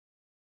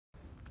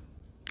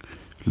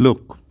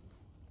Look,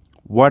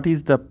 what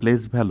is the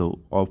place value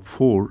of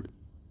 4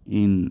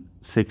 in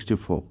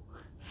 64?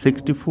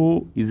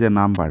 64 is a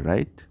number,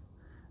 right?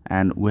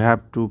 And we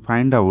have to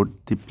find out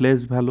the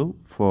place value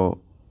for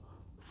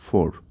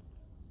 4.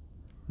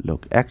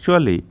 Look,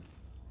 actually,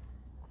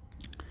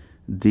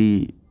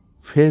 the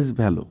face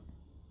value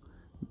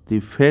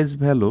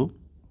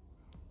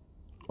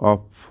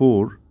of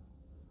 4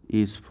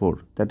 is 4.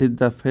 That is,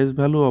 the face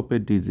value of a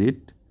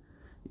digit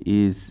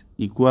is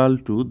equal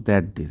to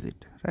that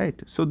digit,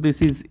 right? So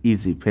this is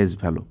easy, face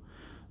value.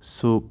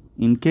 So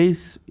in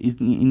case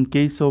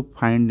of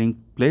finding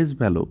place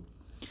value,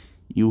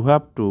 you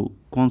have to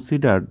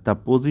consider the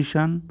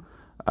position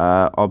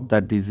of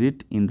the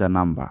digit in the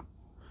number.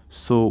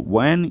 So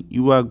when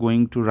you are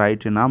going to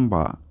write a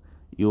number,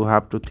 you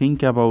have to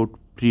think about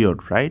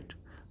period, right?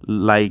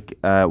 Like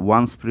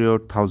ones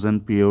period,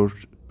 thousand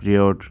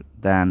period,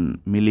 then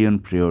million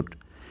period.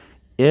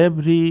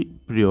 Every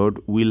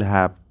period will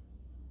have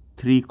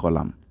 3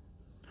 column: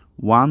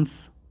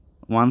 ones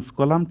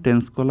column,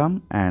 tens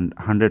column, and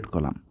 100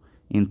 column.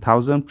 In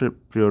thousand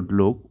period,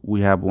 look,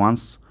 we have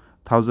ones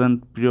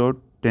thousand period,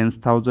 tens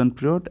thousand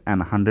period,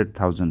 and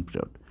 100,000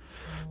 period.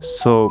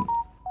 So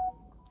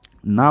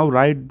now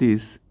write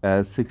this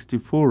as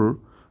 64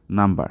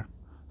 number.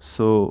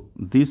 So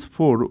this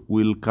 4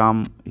 will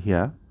come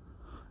here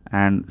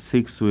and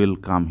 6 will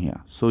come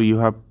here. So you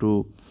have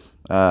to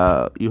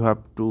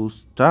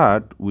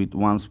start with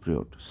ones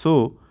period.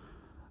 So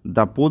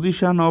the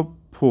position of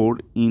 4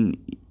 in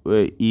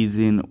is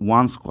in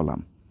ones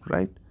column,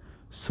 right?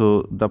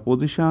 So the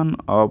position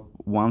of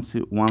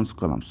ones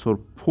column. So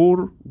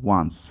 4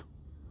 ones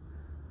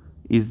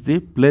is the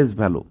place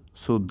value.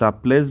 So the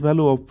place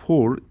value of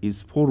 4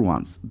 is 4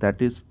 ones.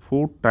 That is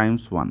 4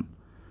 times 1.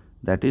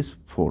 That is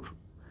 4.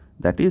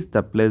 That is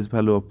the place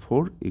value of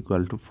 4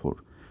 equal to 4.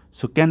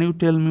 So can you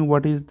tell me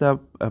what is the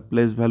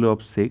place value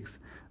of 6?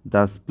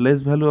 The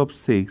place value of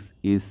 6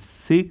 is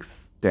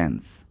 6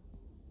 tens.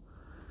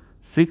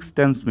 6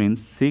 tens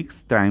means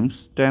 6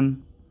 times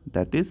 10,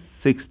 that is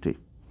 60,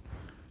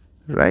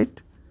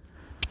 right?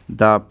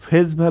 The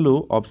face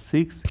value of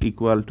 6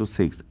 equal to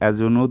 6.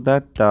 As you know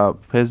that the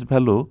face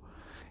value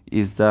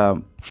is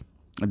the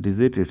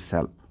digit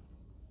itself.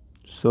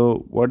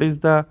 So what is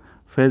the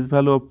face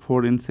value of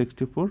 4 in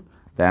 64?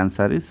 The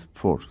answer is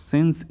 4,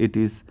 since it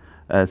is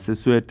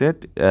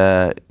situated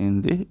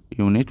in the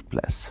unit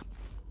place.